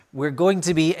We're going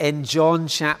to be in John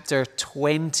chapter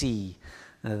 20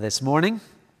 this morning.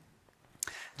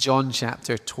 John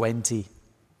chapter 20.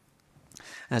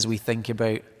 As we think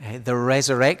about the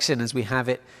resurrection as we have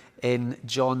it in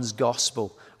John's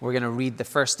Gospel. We're going to read the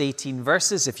first 18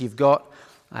 verses. If you've got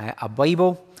a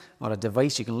Bible or a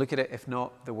device, you can look at it. If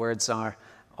not, the words are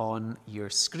on your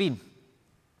screen.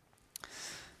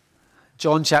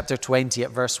 John chapter 20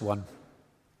 at verse 1.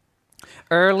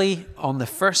 Early on the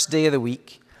first day of the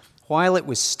week, while it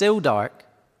was still dark,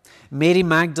 Mary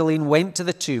Magdalene went to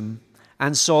the tomb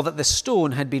and saw that the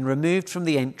stone had been removed from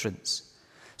the entrance.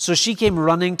 So she came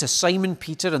running to Simon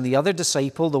Peter and the other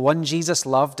disciple, the one Jesus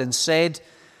loved, and said,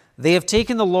 "They have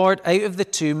taken the Lord out of the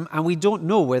tomb, and we don't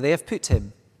know where they have put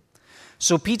him."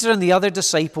 So Peter and the other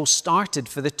disciple started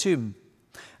for the tomb.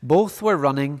 Both were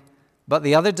running, but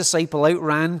the other disciple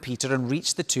outran Peter and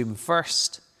reached the tomb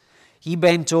first. He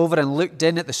bent over and looked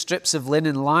in at the strips of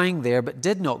linen lying there, but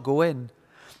did not go in.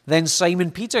 Then Simon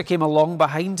Peter came along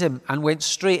behind him and went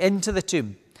straight into the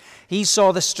tomb. He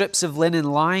saw the strips of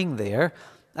linen lying there,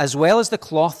 as well as the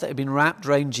cloth that had been wrapped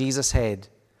round Jesus' head.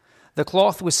 The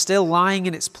cloth was still lying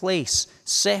in its place,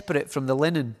 separate from the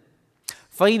linen.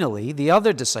 Finally, the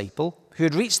other disciple, who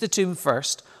had reached the tomb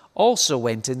first, also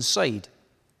went inside.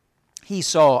 He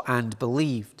saw and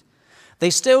believed. They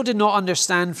still did not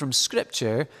understand from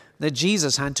Scripture that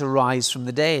Jesus had to rise from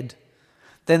the dead.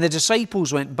 Then the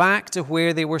disciples went back to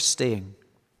where they were staying.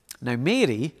 Now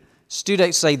Mary stood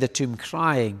outside the tomb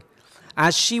crying.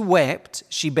 As she wept,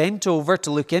 she bent over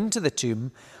to look into the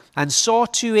tomb and saw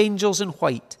two angels in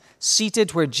white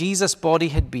seated where Jesus' body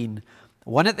had been,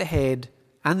 one at the head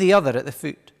and the other at the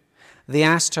foot. They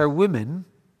asked her, "Woman,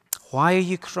 why are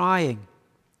you crying?"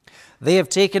 "They have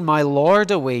taken my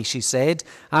Lord away," she said,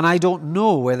 "and I don't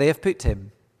know where they have put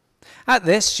him." At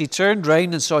this, she turned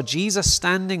round and saw Jesus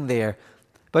standing there,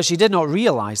 but she did not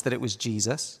realize that it was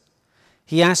Jesus.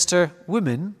 He asked her,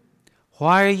 "Woman,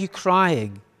 why are you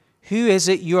crying? Who is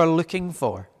it you are looking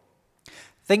for?"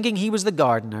 Thinking he was the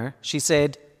gardener, she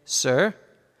said, "Sir,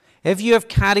 if you have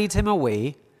carried him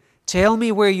away, tell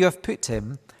me where you have put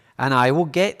him, and I will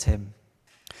get him."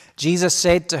 Jesus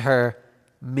said to her,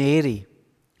 "Mary."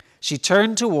 She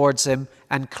turned towards him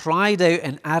and cried out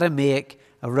in Aramaic,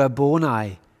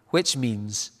 "Rabboni," which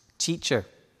means teacher.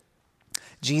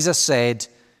 Jesus said,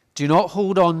 "Do not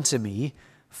hold on to me,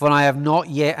 for I have not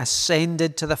yet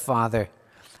ascended to the Father.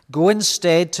 Go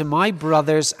instead to my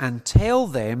brothers and tell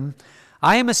them,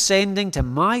 I am ascending to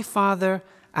my Father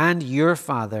and your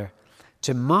Father,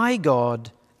 to my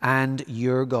God and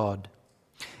your God."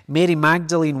 Mary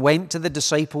Magdalene went to the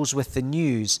disciples with the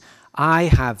news, "I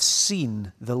have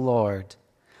seen the Lord."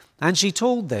 And she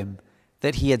told them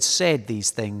that he had said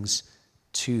these things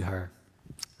to her.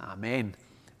 Amen.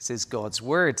 This is God's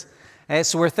word.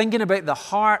 So we're thinking about the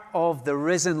heart of the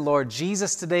risen Lord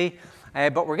Jesus today,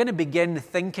 but we're going to begin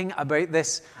thinking about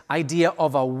this idea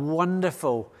of a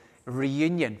wonderful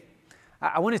reunion.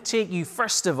 I want to take you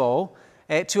first of all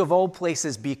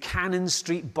places, Buchanan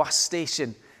Street bus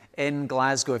station in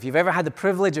Glasgow. If you've ever had the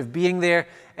privilege of being there,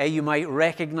 you might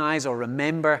recognize or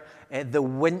remember the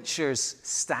Winchers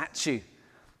statue.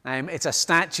 It's a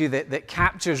statue that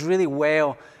captures really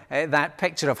well that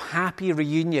picture of happy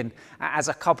reunion as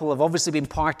a couple have obviously been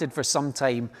parted for some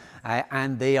time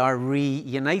and they are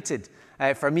reunited.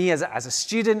 For me as a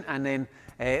student and then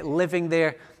living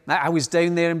there, I was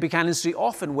down there in Buchanan Street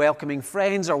often welcoming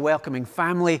friends or welcoming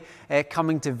family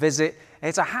coming to visit.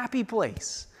 It's a happy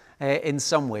place in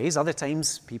some ways. Other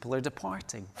times people are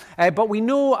departing. But we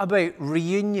know about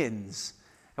reunions.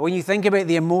 When you think about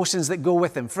the emotions that go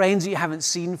with them, friends that you haven't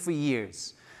seen for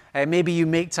years, maybe you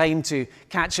make time to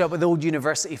catch up with old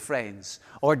university friends,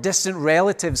 or distant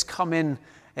relatives come in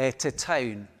to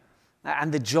town,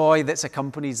 and the joy that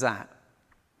accompanies that.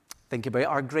 Think about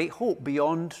our great hope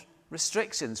beyond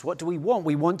restrictions. What do we want?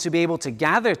 We want to be able to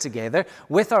gather together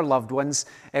with our loved ones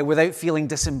without feeling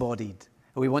disembodied.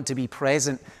 We want to be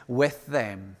present with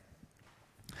them.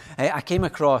 I came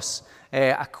across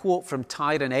a quote from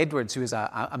Tyrone Edwards, who was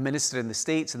a minister in the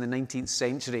States in the 19th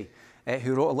century,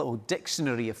 who wrote a little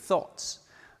dictionary of thoughts.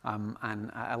 And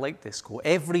I like this quote.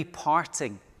 "Every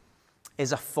parting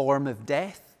is a form of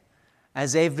death,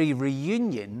 as every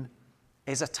reunion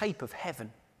is a type of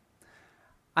heaven."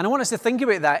 And I want us to think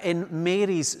about that in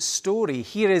Mary's story.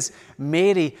 Here is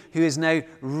Mary, who is now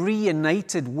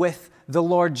reunited with the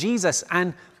Lord Jesus.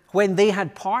 And when they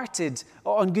had parted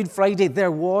on Good Friday,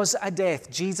 there was a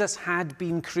death. Jesus had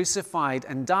been crucified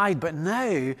and died. But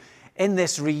now, in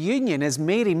this reunion, as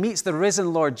Mary meets the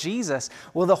risen Lord Jesus,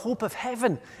 well, the hope of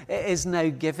heaven is now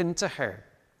given to her.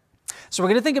 So we're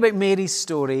going to think about Mary's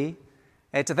story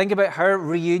to think about her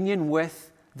reunion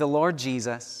with the Lord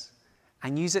Jesus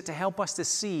and use it to help us to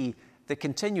see the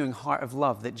continuing heart of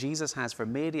love that Jesus has for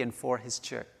Mary and for his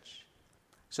church.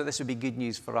 So this would be good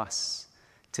news for us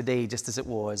today, just as it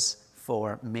was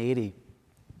for Mary.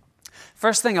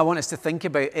 First thing I want us to think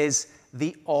about is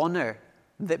the honor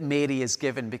that Mary is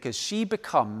given, because she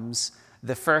becomes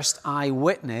the first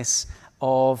eyewitness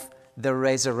of the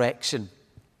resurrection.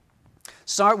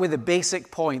 Start with the basic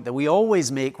point that we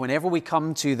always make whenever we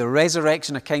come to the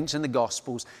resurrection accounts in the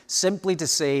Gospels, simply to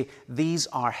say these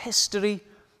are history,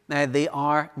 they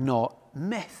are not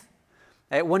myth.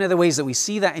 One of the ways that we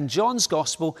see that in John's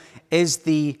Gospel is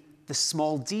the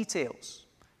small details.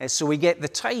 So we get the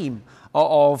time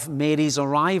of Mary's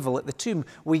arrival at the tomb.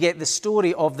 We get the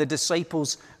story of the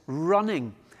disciples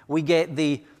running. We get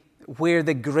where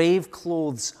the grave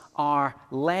clothes are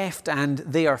left and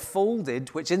they are folded,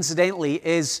 which incidentally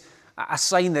is a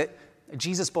sign that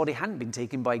Jesus' body hadn't been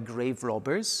taken by grave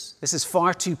robbers. This is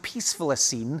far too peaceful a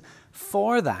scene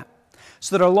for that.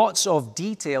 So there are lots of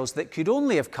details that could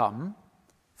only have come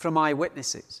from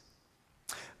eyewitnesses.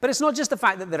 But it's not just the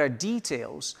fact that there are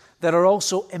details, there are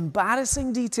also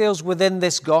embarrassing details within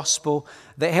this gospel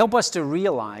that help us to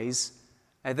realize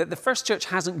that the first church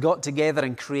hasn't got together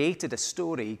and created a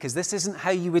story, because this isn't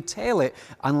how you would tell it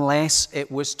unless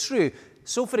it was true.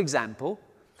 So, for example,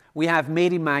 we have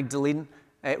Mary Magdalene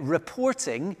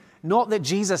reporting not that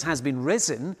Jesus has been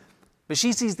risen, but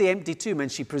she sees the empty tomb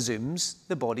and she presumes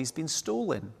the body's been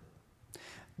stolen.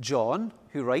 John,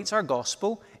 who writes our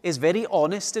gospel, is very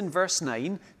honest in verse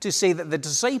 9 to say that the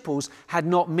disciples had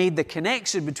not made the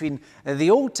connection between the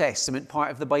Old Testament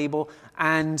part of the Bible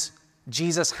and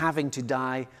Jesus having to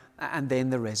die and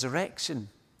then the resurrection.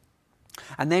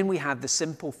 And then we have the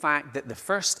simple fact that the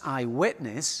first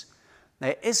eyewitness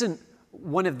isn't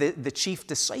one of the chief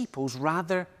disciples,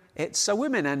 rather it's a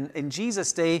woman. And in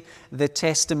Jesus' day, the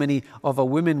testimony of a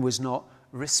woman was not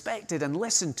respected and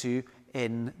listened to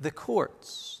in the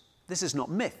courts. This is not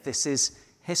myth, this is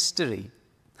history.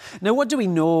 Now, what do we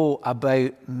know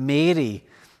about Mary?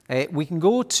 We can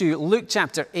go to Luke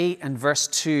chapter 8 and verse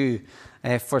 2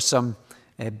 for some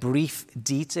brief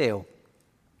detail.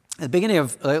 At the beginning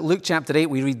of Luke chapter 8,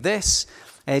 we read this.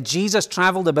 Jesus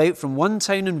traveled about from one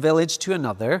town and village to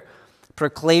another,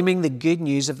 proclaiming the good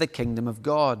news of the kingdom of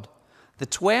God. The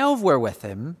 12 were with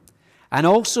him, and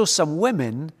also some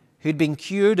women who'd been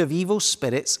cured of evil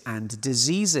spirits and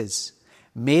diseases.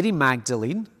 Mary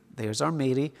Magdalene, there's our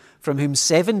Mary, from whom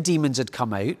 7 demons had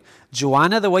come out,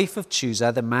 Joanna, the wife of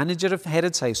Chuza, the manager of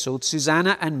Herod's household,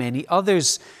 Susanna, and many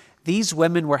others. These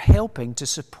women were helping to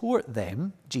support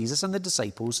them, Jesus and the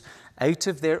disciples, out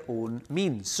of their own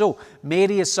means. So,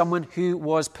 Mary is someone who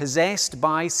was possessed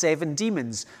by 7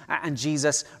 demons, and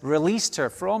Jesus released her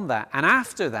from that. And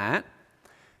after that,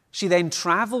 she then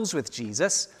travels with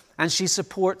Jesus, and she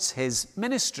supports his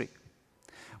ministry.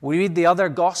 We read the other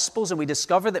Gospels, and we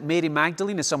discover that Mary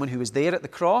Magdalene is someone who was there at the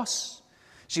cross.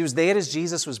 She was there as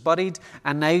Jesus was buried,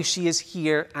 and now she is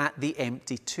here at the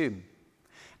empty tomb.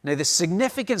 Now, the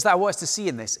significance that I want us to see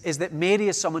in this is that Mary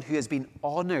is someone who has been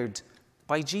honored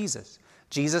by Jesus.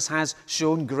 Jesus has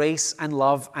shown grace and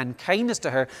love and kindness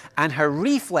to her, and her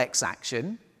reflex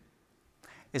action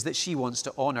is that she wants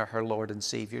to honor her Lord and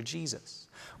Savior Jesus.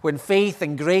 When faith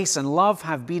and grace and love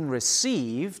have been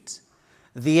received,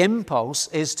 the impulse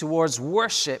is towards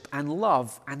worship and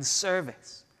love and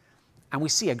service. And we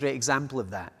see a great example of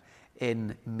that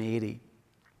in Mary.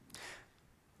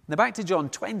 Now, back to John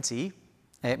 20.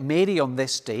 Mary on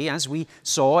this day, as we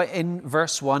saw in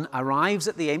verse 1, arrives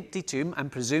at the empty tomb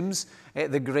and presumes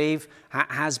the grave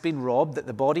has been robbed, that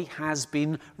the body has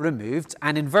been removed.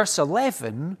 And in verse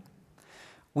 11,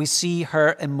 we see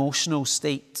her emotional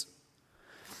state.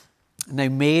 Now,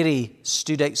 Mary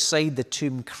stood outside the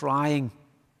tomb crying,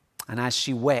 and as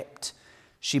she wept,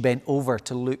 she bent over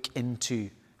to look into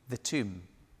the tomb.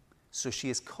 So she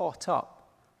is caught up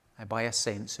by a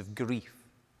sense of grief.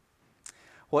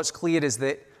 What's clear is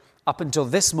that up until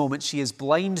this moment, she is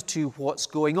blind to what's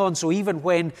going on. So even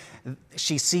when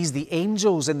she sees the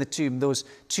angels in the tomb, those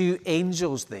 2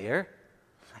 angels there,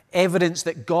 evidence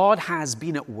that God has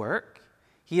been at work.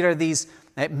 Here are these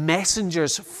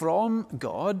messengers from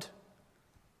God.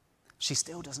 She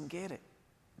still doesn't get it.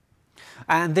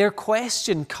 And their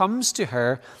question comes to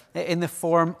her in the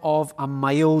form of a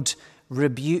mild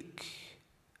rebuke.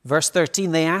 Verse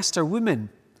 13, they asked her, "Woman,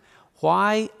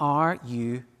 why are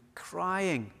you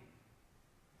crying?"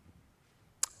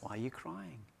 Why are you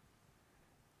crying?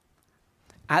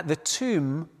 At the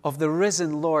tomb of the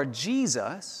risen Lord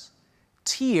Jesus,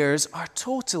 tears are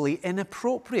totally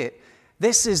inappropriate.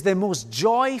 This is the most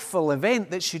joyful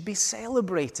event that should be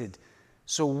celebrated.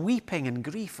 So weeping and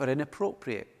grief are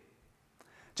inappropriate.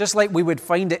 Just like we would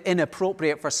find it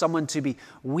inappropriate for someone to be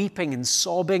weeping and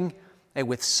sobbing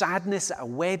with sadness at a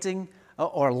wedding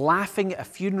or laughing at a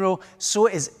funeral, so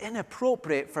it is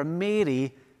inappropriate for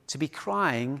Mary to be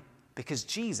crying because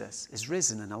Jesus is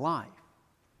risen and alive.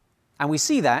 And we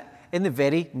see that in the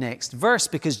very next verse,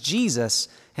 because Jesus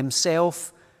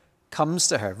himself comes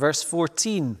to her. Verse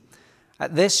 14,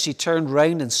 at this she turned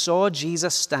round and saw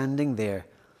Jesus standing there,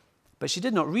 but she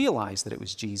did not realize that it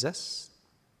was Jesus.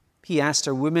 He asked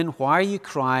her, "Woman, why are you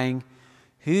crying?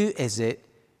 Who is it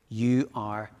you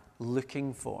are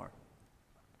looking for?"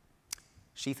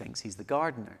 She thinks he's the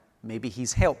gardener. Maybe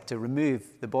he's helped to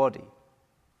remove the body.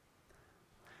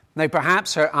 Now,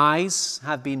 perhaps her eyes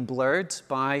have been blurred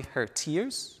by her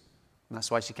tears, and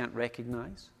that's why she can't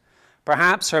recognize.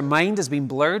 Perhaps her mind has been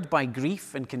blurred by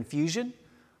grief and confusion,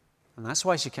 and that's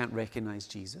why she can't recognize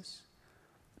Jesus.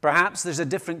 Perhaps there's a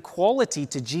different quality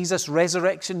to Jesus'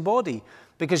 resurrection body,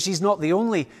 because she's not the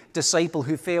only disciple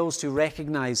who fails to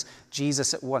recognize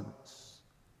Jesus at once.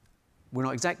 We're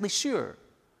not exactly sure,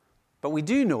 but we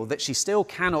do know that she still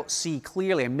cannot see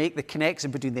clearly and make the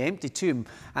connection between the empty tomb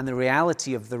and the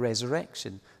reality of the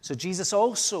resurrection. So Jesus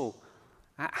also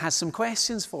has some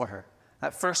questions for her.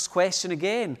 That first question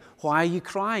again, why are you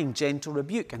crying? Gentle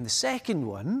rebuke. And the second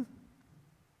one,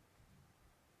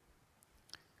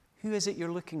 who is it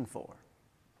you're looking for?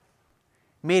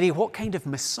 Mary, what kind of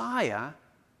Messiah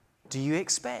do you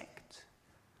expect?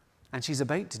 And she's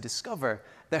about to discover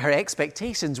that her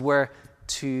expectations were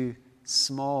too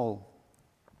small.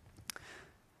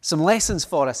 Some lessons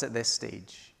for us at this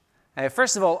stage.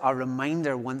 First of all, a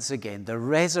reminder once again, the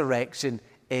resurrection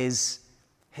is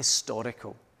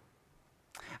historical.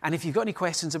 And if you've got any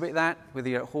questions about that, whether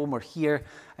you're at home or here,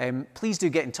 please do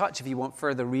get in touch if you want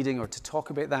further reading or to talk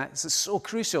about that. It's so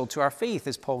crucial to our faith,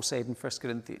 as Paul said in 1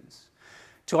 Corinthians,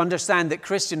 to understand that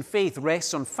Christian faith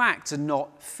rests on facts and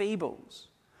not fables.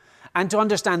 And to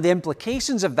understand the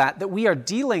implications of that we are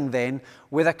dealing then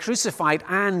with a crucified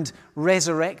and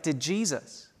resurrected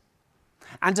Jesus.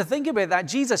 And to think about that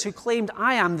Jesus who claimed,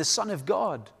 I am the Son of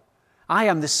God. I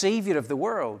am the Savior of the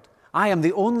world. I am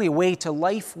the only way to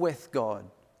life with God.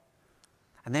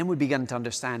 And then we begin to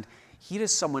understand, here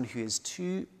is someone who is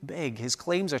too big. His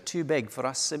claims are too big for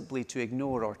us simply to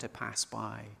ignore or to pass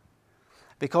by.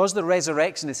 Because the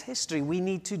resurrection is history, we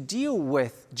need to deal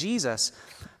with Jesus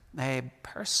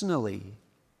personally.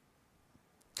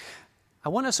 I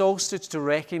want us also to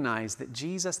recognize that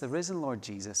Jesus, the risen Lord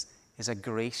Jesus, is a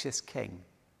gracious King.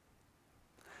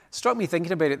 It struck me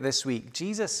thinking about it this week.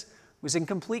 Jesus was in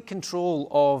complete control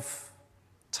of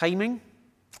timing,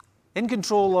 in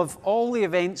control of all the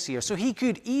events here. So he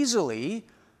could easily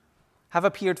have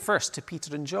appeared first to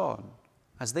Peter and John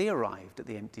as they arrived at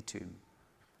the empty tomb.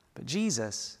 But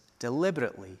Jesus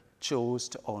deliberately chose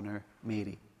to honor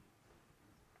Mary.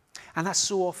 And that's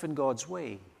so often God's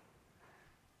way.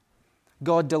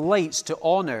 God delights to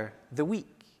honor the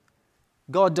weak.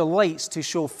 God delights to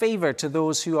show favor to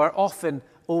those who are often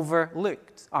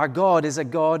overlooked. Our God is a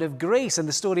God of grace, and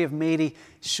the story of Mary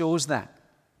shows that.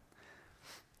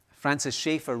 Francis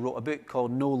Schaeffer wrote a book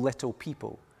called No Little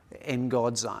People in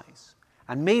God's Eyes.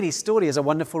 And Mary's story is a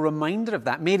wonderful reminder of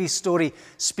that. Mary's story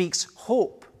speaks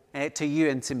hope to you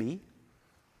and to me.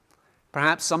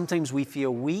 Perhaps sometimes we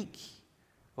feel weak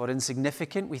or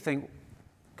insignificant. We think,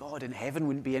 God in heaven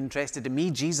wouldn't be interested in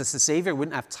me. Jesus, the Savior,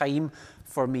 wouldn't have time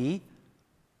for me.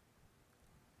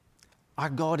 Our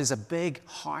God is a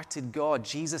big-hearted God.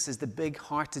 Jesus is the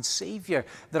big-hearted Savior.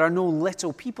 There are no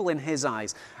little people in his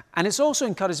eyes. And it's also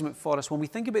encouragement for us when we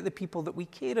think about the people that we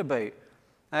care about,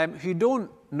 who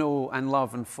don't know and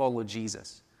love and follow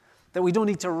Jesus, that we don't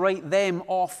need to write them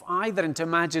off either and to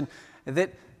imagine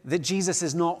that Jesus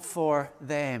is not for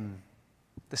them.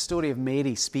 The story of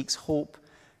Mary speaks hope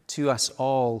to us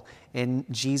all in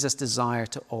Jesus' desire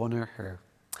to honor her.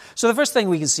 So the first thing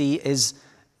we can see is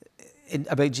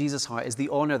about Jesus' heart is the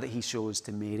honor that he shows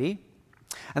to Mary.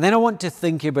 And then I want to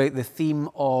think about the theme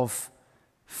of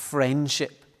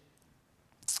friendship.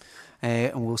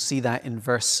 And we'll see that in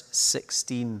verse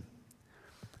 16.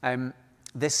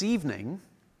 This evening,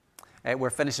 we're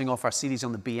finishing off our series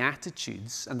on the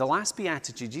Beatitudes. And the last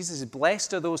Beatitude, Jesus is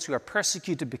blessed are those who are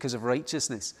persecuted because of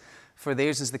righteousness, for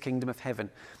theirs is the kingdom of heaven.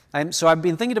 So I've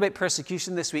been thinking about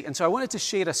persecution this week, and so I wanted to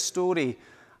share a story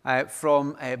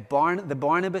from the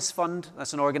Barnabas Fund.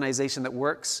 That's an organization that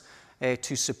works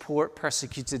to support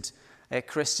persecuted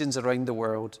Christians around the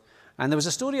world. And there was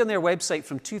a story on their website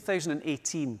from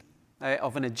 2018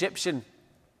 of an Egyptian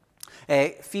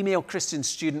female Christian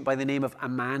student by the name of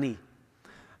Amani.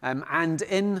 And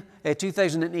in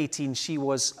 2018, she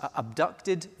was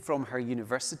abducted from her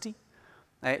university.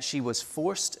 She was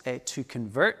forced to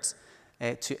convert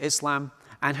to Islam,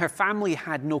 and her family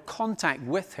had no contact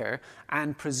with her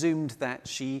and presumed that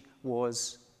she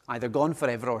was either gone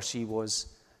forever or she was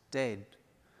dead.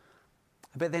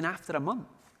 But then after a month,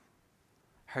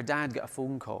 her dad got a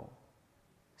phone call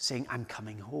saying, "I'm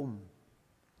coming home."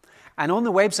 And on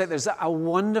the website, there's a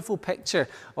wonderful picture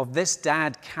of this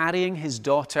dad carrying his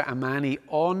daughter Amani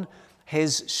on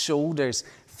his shoulders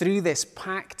through this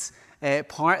packed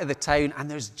part of the town,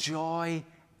 and there's joy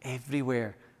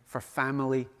everywhere for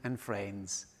family and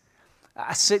friends.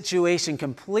 A situation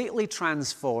completely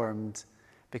transformed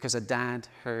because a dad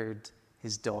heard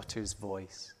his daughter's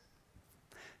voice.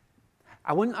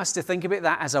 I want us to think about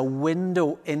that as a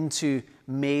window into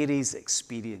Mary's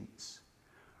experience.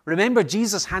 Remember,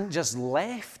 Jesus hadn't just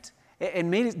left.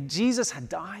 Jesus had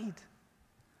died.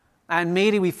 And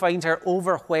Mary, we find her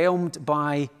overwhelmed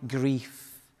by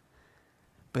grief.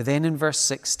 But then in verse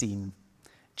 16,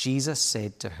 Jesus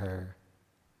said to her,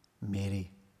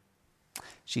 "Mary."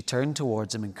 She turned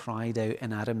towards him and cried out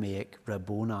in Aramaic,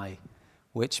 "Rabboni,"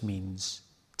 which means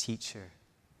teacher.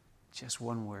 Just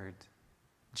one word.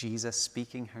 Jesus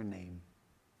speaking her name,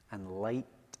 and light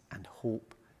and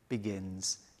hope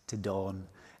begins to dawn.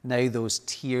 Now those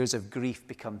tears of grief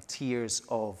become tears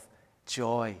of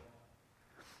joy.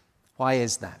 Why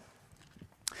is that?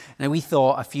 Now we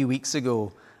thought a few weeks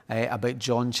ago about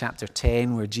John chapter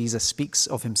 10, where Jesus speaks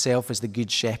of himself as the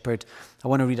Good Shepherd. I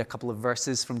want to read a couple of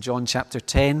verses from John chapter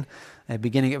 10,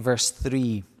 beginning at verse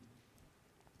 3.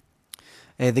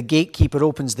 The gatekeeper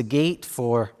opens the gate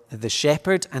for the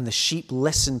shepherd, and the sheep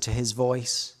listen to his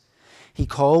voice. He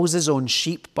calls his own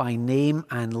sheep by name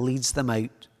and leads them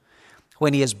out.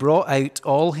 When he has brought out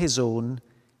all his own,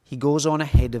 he goes on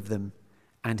ahead of them,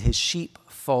 and his sheep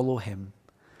follow him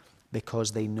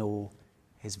because they know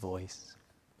his voice.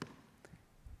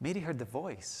 Mary heard the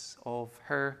voice of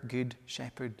her good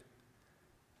shepherd.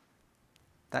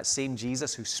 That same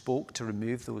Jesus who spoke to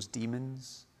remove those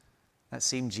demons, that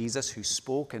same Jesus who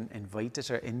spoke and invited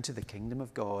her into the kingdom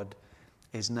of God,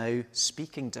 is now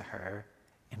speaking to her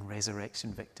in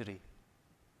resurrection victory.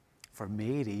 For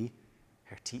Mary,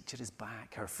 her teacher is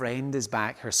back, her friend is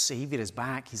back, her Savior is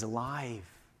back, he's alive.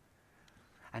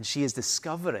 And she is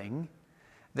discovering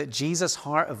that Jesus'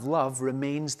 heart of love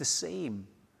remains the same.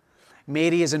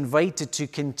 Mary is invited to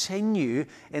continue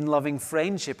in loving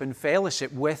friendship and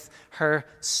fellowship with her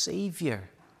Savior.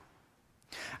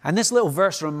 And this little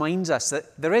verse reminds us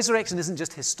that the resurrection isn't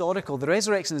just historical, the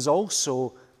resurrection is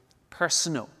also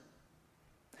personal.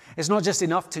 It's not just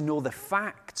enough to know the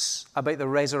facts about the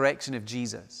resurrection of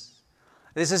Jesus.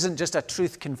 This isn't just a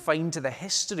truth confined to the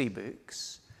history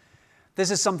books.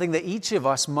 This is something that each of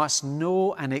us must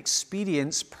know and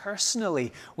experience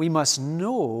personally. We must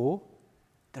know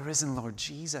the risen Lord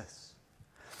Jesus.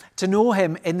 To know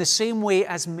him in the same way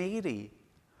as Mary,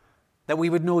 that we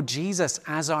would know Jesus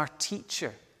as our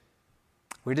teacher.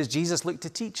 Where does Jesus look to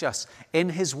teach us? In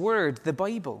his word, the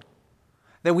Bible.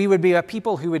 That we would be a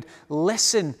people who would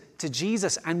listen to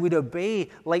Jesus and would obey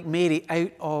like Mary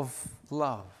out of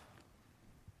love.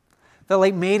 That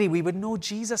like Mary, we would know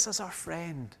Jesus as our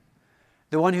friend.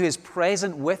 The one who is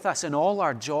present with us in all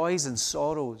our joys and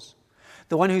sorrows.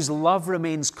 The one whose love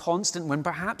remains constant when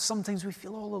perhaps sometimes we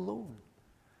feel all alone.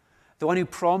 The one who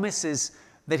promises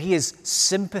that he is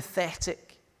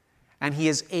sympathetic and he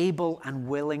is able and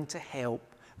willing to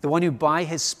help. The one who by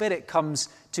his Spirit comes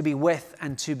to be with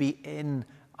and to be in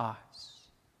us.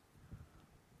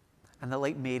 And that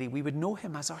like Mary, we would know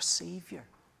him as our Savior.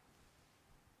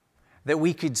 That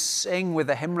we could sing with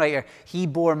the hymn writer, "He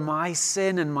bore my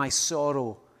sin and my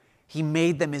sorrow. He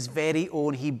made them his very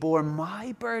own. He bore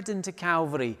my burden to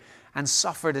Calvary and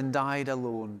suffered and died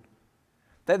alone."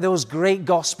 That those great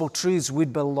gospel truths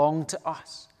would belong to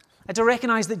us. And to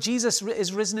recognize that Jesus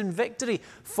is risen in victory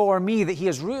for me, that he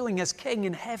is ruling as King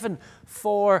in heaven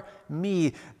for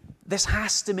me. This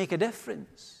has to make a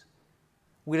difference.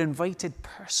 We're invited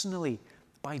personally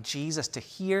by Jesus to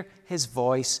hear his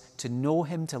voice, to know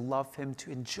him, to love him,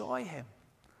 to enjoy him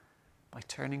by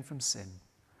turning from sin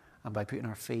and by putting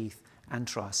our faith and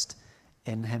trust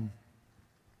in him.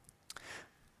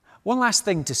 One last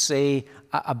thing to say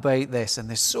about this, and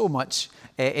there's so much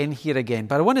in here again,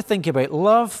 but I want to think about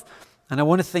love and I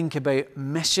want to think about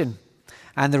mission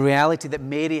and the reality that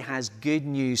Mary has good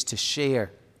news to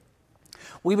share.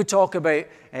 We would talk about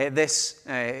this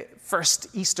first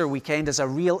Easter weekend as a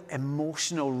real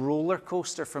emotional roller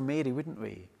coaster for Mary, wouldn't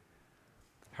we?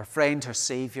 Her friend, her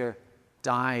Savior,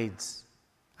 died,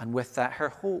 and with that her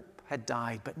hope had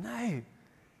died. But now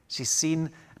She's seen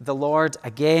the Lord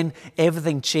again.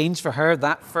 Everything changed for her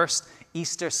that first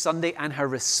Easter Sunday, and her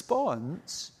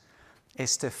response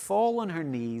is to fall on her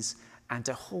knees and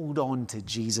to hold on to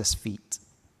Jesus' feet.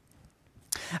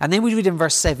 And then we read in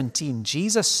verse 17,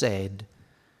 Jesus said,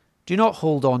 "Do not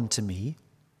hold on to me,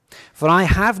 for I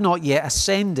have not yet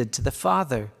ascended to the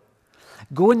Father.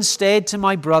 Go instead to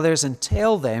my brothers and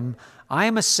tell them, I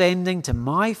am ascending to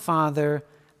my Father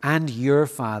and your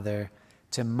Father,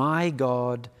 to my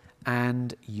God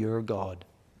and your God."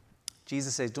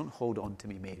 Jesus says, don't hold on to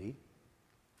me, Mary.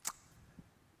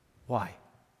 Why?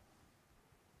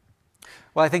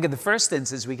 Well, I think in the first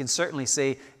instance, we can certainly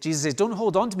say, Jesus says, don't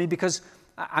hold on to me because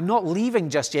I'm not leaving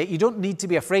just yet. You don't need to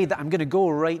be afraid that I'm going to go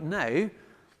right now.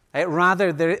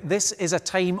 Rather, this is a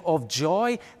time of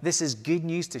joy. This is good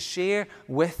news to share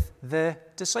with the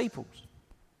disciples.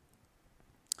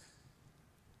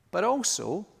 But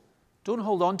also, don't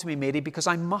hold on to me, Mary, because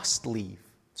I must leave.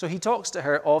 So he talks to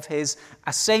her of his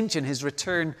ascension, his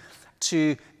return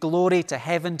to glory, to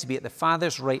heaven, to be at the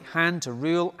Father's right hand, to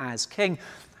rule as king.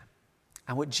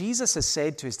 And what Jesus has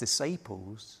said to his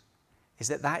disciples is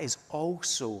that is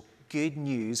also good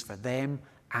news for them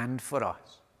and for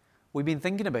us. We've been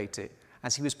thinking about it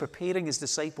as he was preparing his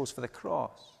disciples for the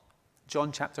cross.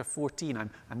 John chapter 14,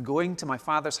 I'm going to my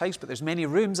Father's house, but there's many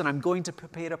rooms, and I'm going to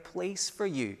prepare a place for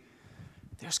you.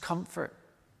 There's comfort.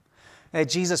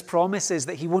 Jesus promises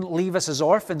that he won't leave us as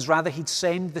orphans, rather he'd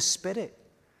send the Spirit,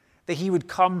 that he would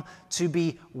come to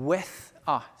be with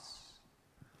us.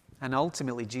 And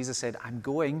ultimately, Jesus said, I'm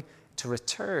going to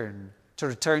return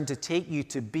to take you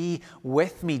to be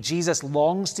with me. Jesus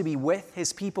longs to be with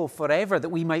his people forever, that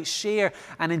we might share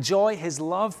and enjoy his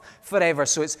love forever.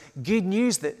 So it's good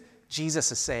news that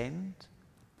Jesus ascended.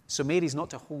 So Mary's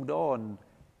not to hold on,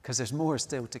 because there's more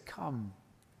still to come.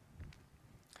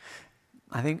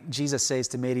 I think Jesus says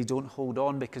to Mary, don't hold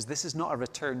on, because this is not a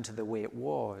return to the way it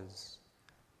was.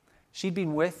 She'd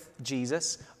been with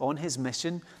Jesus on his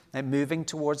mission, moving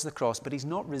towards the cross, but he's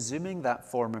not resuming that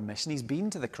former mission. He's been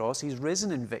to the cross. He's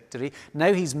risen in victory.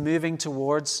 Now he's moving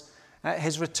towards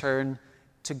his return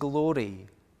to glory.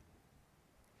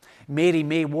 Mary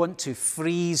may want to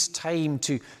freeze time,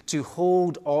 to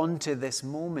hold on to this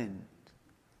moment.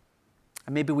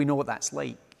 And maybe we know what that's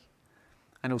like.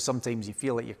 I know sometimes you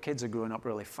feel like your kids are growing up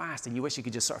really fast and you wish you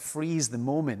could just sort of freeze the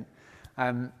moment.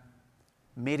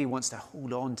 Mary wants to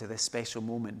hold on to this special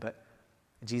moment, but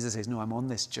Jesus says, no, I'm on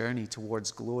this journey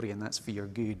towards glory, and that's for your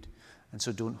good, and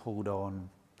so don't hold on.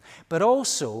 But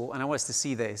also, and I want us to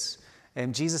see this,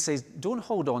 Jesus says, don't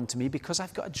hold on to me because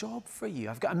I've got a job for you.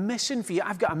 I've got a mission for you.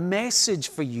 I've got a message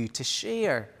for you to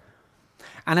share.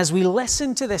 And as we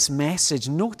listen to this message,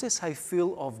 notice how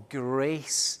full of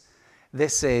grace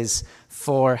this is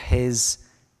for his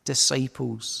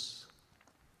disciples.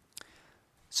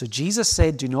 So Jesus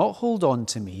said, do not hold on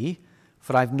to me,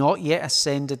 for I've not yet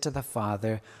ascended to the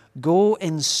Father. Go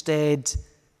instead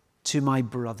to my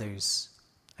brothers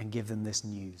and give them this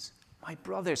news. My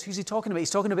brothers, who's he talking about? He's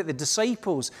talking about the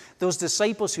disciples, those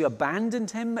disciples who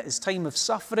abandoned him at his time of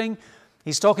suffering.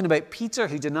 He's talking about Peter,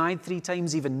 who denied 3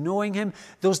 times even knowing him.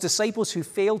 Those disciples who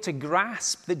failed to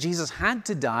grasp that Jesus had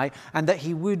to die and that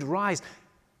he would rise.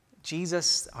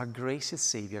 Jesus, our gracious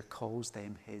Savior, calls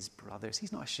them his brothers.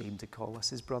 He's not ashamed to call us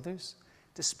his brothers,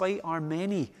 despite our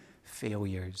many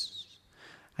failures.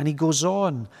 And he goes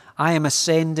on, I am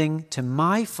ascending to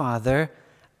my Father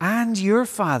and your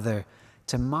Father,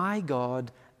 to my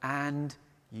God and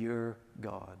your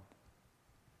God.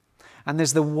 And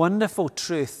there's the wonderful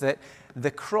truth that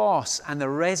the cross and the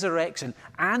resurrection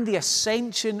and the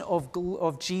ascension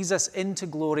of Jesus into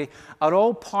glory are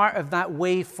all part of that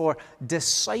way for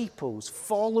disciples,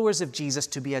 followers of Jesus,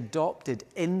 to be adopted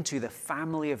into the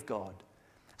family of God,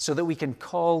 so that we can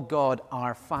call God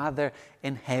our Father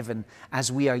in heaven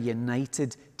as we are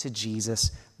united to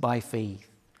Jesus by faith.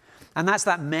 And that's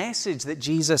that message that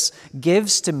Jesus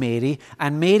gives to Mary.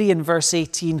 And Mary, in verse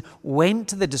 18, went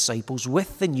to the disciples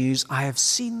with the news, I have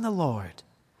seen the Lord.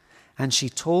 And she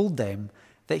told them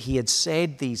that he had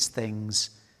said these things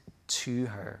to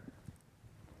her.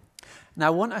 Now,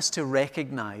 I want us to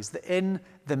recognize that in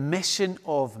the mission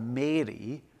of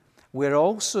Mary, we're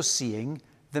also seeing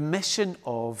the mission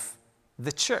of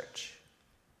the church.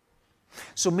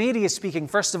 So Mary is speaking,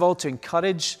 first of all, to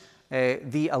encourage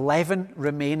the 11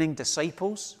 remaining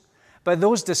disciples. But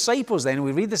those disciples then,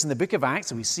 we read this in the book of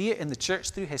Acts, and we see it in the church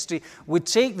through history, would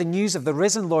take the news of the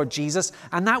risen Lord Jesus,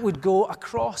 and that would go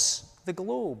across the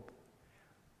globe.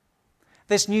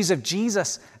 This news of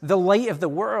Jesus, the light of the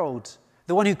world,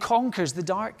 the one who conquers the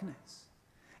darkness.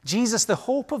 Jesus, the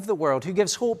hope of the world, who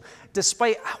gives hope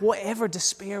despite whatever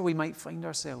despair we might find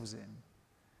ourselves in.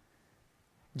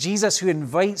 Jesus who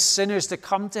invites sinners to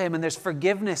come to him, and there's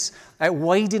forgiveness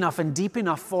wide enough and deep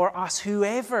enough for us,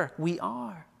 whoever we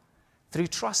are, through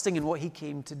trusting in what he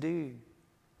came to do.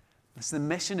 It's the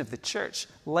mission of the church,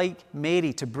 like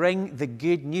Mary, to bring the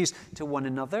good news to one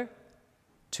another,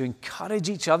 to encourage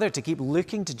each other to keep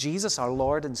looking to Jesus, our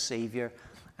Lord and Savior,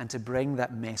 and to bring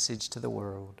that message to the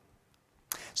world.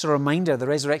 So a reminder, the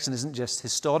resurrection isn't just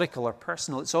historical or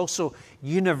personal, it's also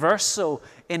universal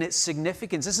in its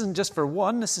significance. This isn't just for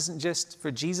one, this isn't just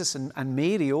for Jesus and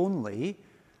Mary only.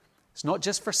 It's not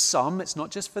just for some, it's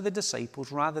not just for the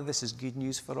disciples, rather this is good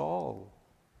news for all.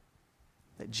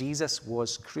 That Jesus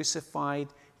was crucified,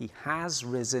 he has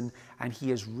risen, and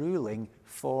he is ruling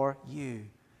for you.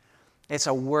 It's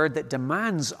a word that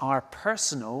demands our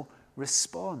personal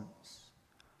response.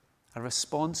 A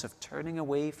response of turning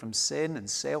away from sin and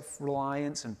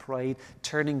self-reliance and pride,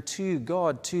 turning to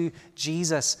God, to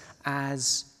Jesus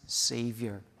as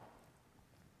Savior.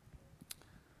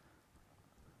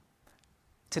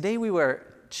 Today we were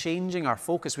changing our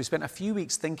focus. We spent a few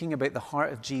weeks thinking about the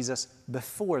heart of Jesus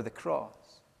before the cross.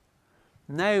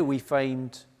 Now we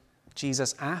find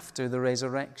Jesus after the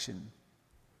resurrection.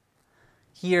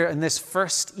 Here in this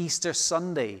first Easter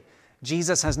Sunday,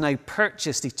 Jesus has now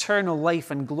purchased eternal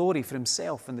life and glory for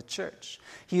himself and the church.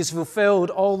 He has fulfilled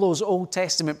all those Old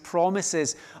Testament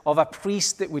promises of a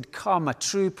priest that would come, a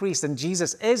true priest, and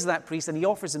Jesus is that priest, and he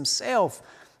offers himself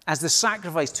as the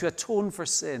sacrifice to atone for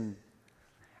sin.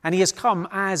 And he has come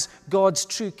as God's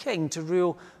true king to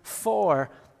rule for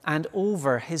and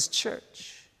over his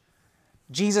church.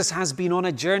 Jesus has been on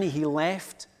a journey. He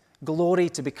left glory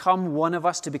to become one of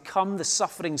us, to become the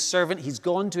suffering servant. He's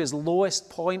gone to his lowest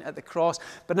point at the cross,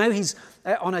 but now he's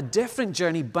on a different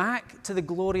journey back to the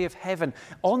glory of heaven.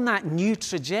 On that new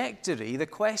trajectory, the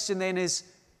question then is,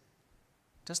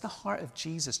 does the heart of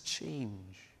Jesus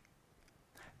change?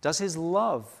 Does his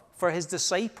love for his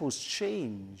disciples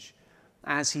change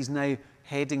as he's now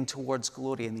heading towards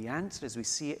glory? And the answer, as we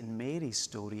see it in Mary's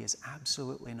story, is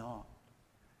absolutely not.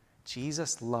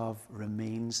 Jesus' love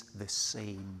remains the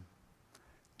same.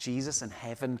 Jesus in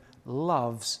heaven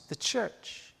loves the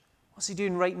church. What's he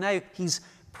doing right now? He's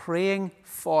praying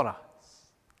for us.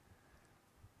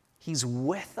 He's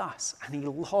with us, and he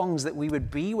longs that we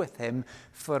would be with him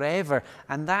forever.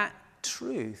 And that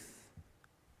truth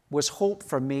was hope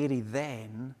for Mary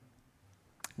then.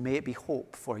 May it be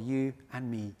hope for you and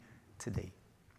me today.